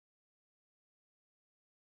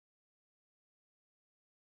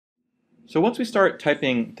So once we start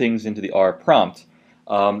typing things into the R prompt,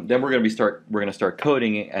 then we're going to start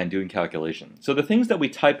coding and doing calculation. So the things that we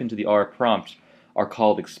type into the R prompt are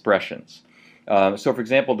called expressions. So for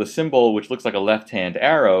example, the symbol which looks like a left-hand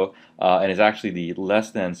arrow and is actually the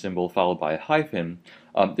less than symbol followed by a hyphen,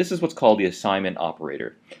 this is what's called the assignment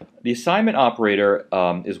operator. The assignment operator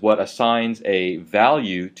is what assigns a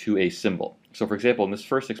value to a symbol. So for example, in this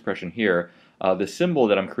first expression here, the symbol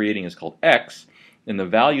that I'm creating is called x, and the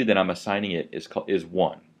value that I'm assigning it is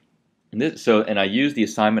 1. And I use the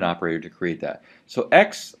assignment operator to create that. So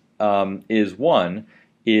x is 1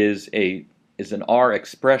 is an R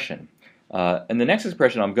expression. And the next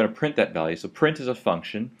expression, I'm going to print that value. So print is a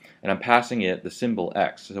function, and I'm passing it the symbol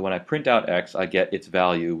x. So when I print out x, I get its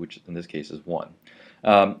value, which in this case is 1.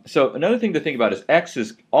 So another thing to think about is x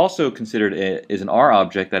is also considered is an R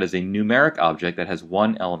object that is a numeric object that has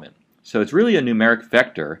one element. So it's really a numeric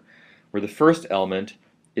vector where the first element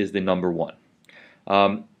is the number 1.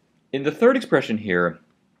 In the third expression here,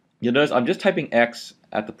 you'll notice I'm just typing x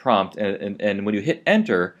at the prompt, and when you hit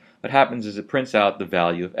enter, what happens is it prints out the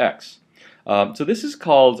value of x. So this is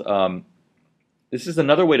called, this is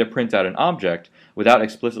another way to print out an object without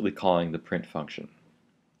explicitly calling the print function.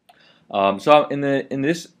 So in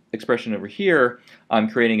this expression over here, I'm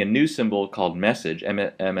creating a new symbol called message,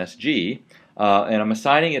 MSG, and I'm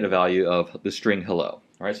assigning it a value of the string hello.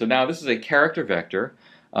 All right, so now this is a character vector,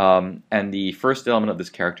 and the first element of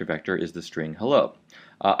this character vector is the string hello.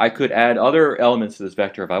 I could add other elements to this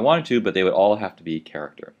vector if I wanted to, but they would all have to be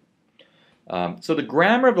character. So the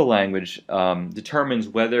grammar of the language determines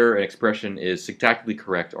whether an expression is syntactically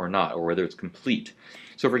correct or not, or whether it's complete.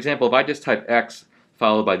 So for example, if I just type x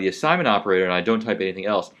followed by the assignment operator and I don't type anything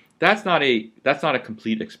else, that's not a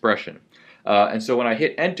complete expression. And so when I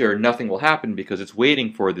hit enter, nothing will happen because it's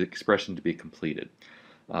waiting for the expression to be completed.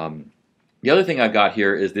 The other thing I've got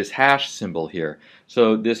here is this hash symbol here.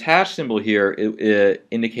 So this hash symbol here it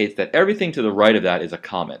indicates that everything to the right of that is a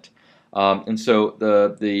comment. And so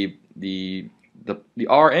the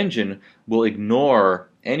R engine will ignore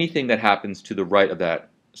anything that happens to the right of that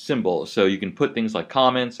symbol. So you can put things like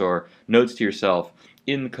comments or notes to yourself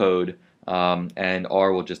in the code, and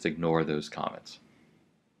R will just ignore those comments.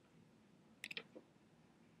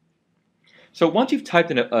 So once you've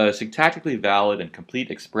typed in a syntactically valid and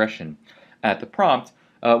complete expression at the prompt,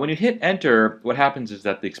 when you hit enter, what happens is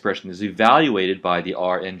that the expression is evaluated by the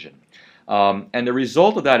R engine. And the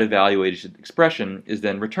result of that evaluated expression is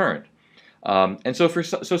then returned. And so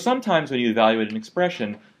sometimes when you evaluate an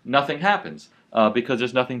expression, nothing happens because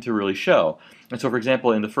there's nothing to really show. And so for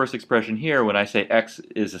example, in the first expression here, when I say x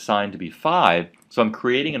is assigned to be 5, so I'm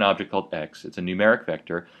creating an object called x. It's a numeric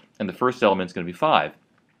vector, and the first element is going to be 5.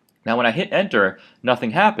 Now when I hit enter,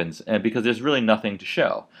 nothing happens because there's really nothing to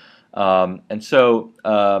show. But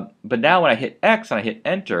now when I hit x and I hit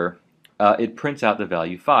enter, it prints out the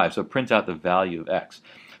value 5. So it prints out the value of x.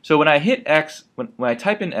 So when I hit x, when I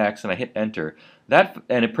type in x and I hit enter,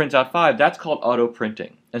 and it prints out 5, that's called auto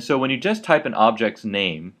printing. And so when you just type an object's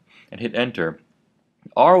name and hit enter,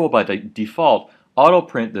 R will by default auto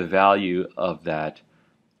print the value of that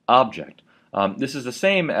object. This is the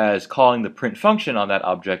same as calling the print function on that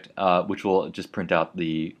object, which will just print out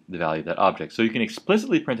the value of that object. So you can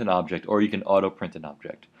explicitly print an object, or you can auto print an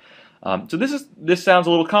object. So this sounds a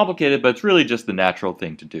little complicated, but it's really just the natural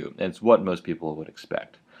thing to do. And it's what most people would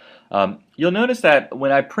expect. You'll notice that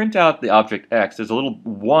when I print out the object x, there's a little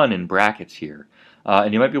 1 in brackets here.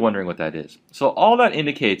 And you might be wondering what that is. So all that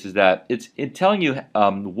indicates is that it's telling you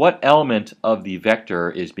what element of the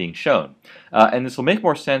vector is being shown. And this will make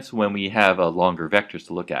more sense when we have longer vectors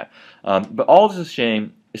to look at. But all this is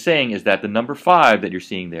saying is that the number 5 that you're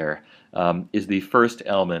seeing there is the first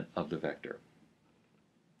element of the vector.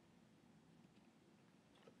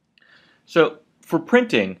 So for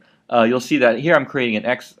printing, you'll see that here I'm creating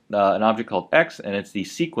an object called x, and it's the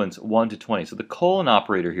sequence 1 to 20. So the colon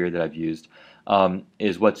operator here that I've used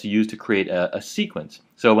is what's used to create a sequence.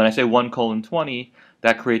 So when I say 1:20,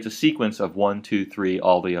 that creates a sequence of 1, 2, 3,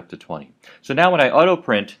 all the way up to 20. So now when I auto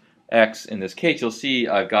print x in this case, you'll see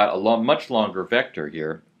I've got a much longer vector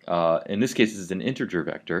here. In this case, this is an integer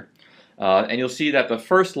vector. And you'll see that the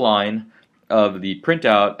first line of the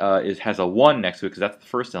printout has a 1 next to it because that's the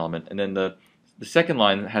first element, and then the second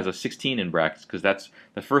line has a 16 in brackets because that's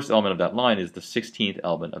the first element of that line is the 16th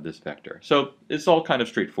element of this vector. So it's all kind of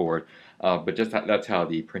straightforward, but just that's how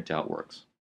the printout works.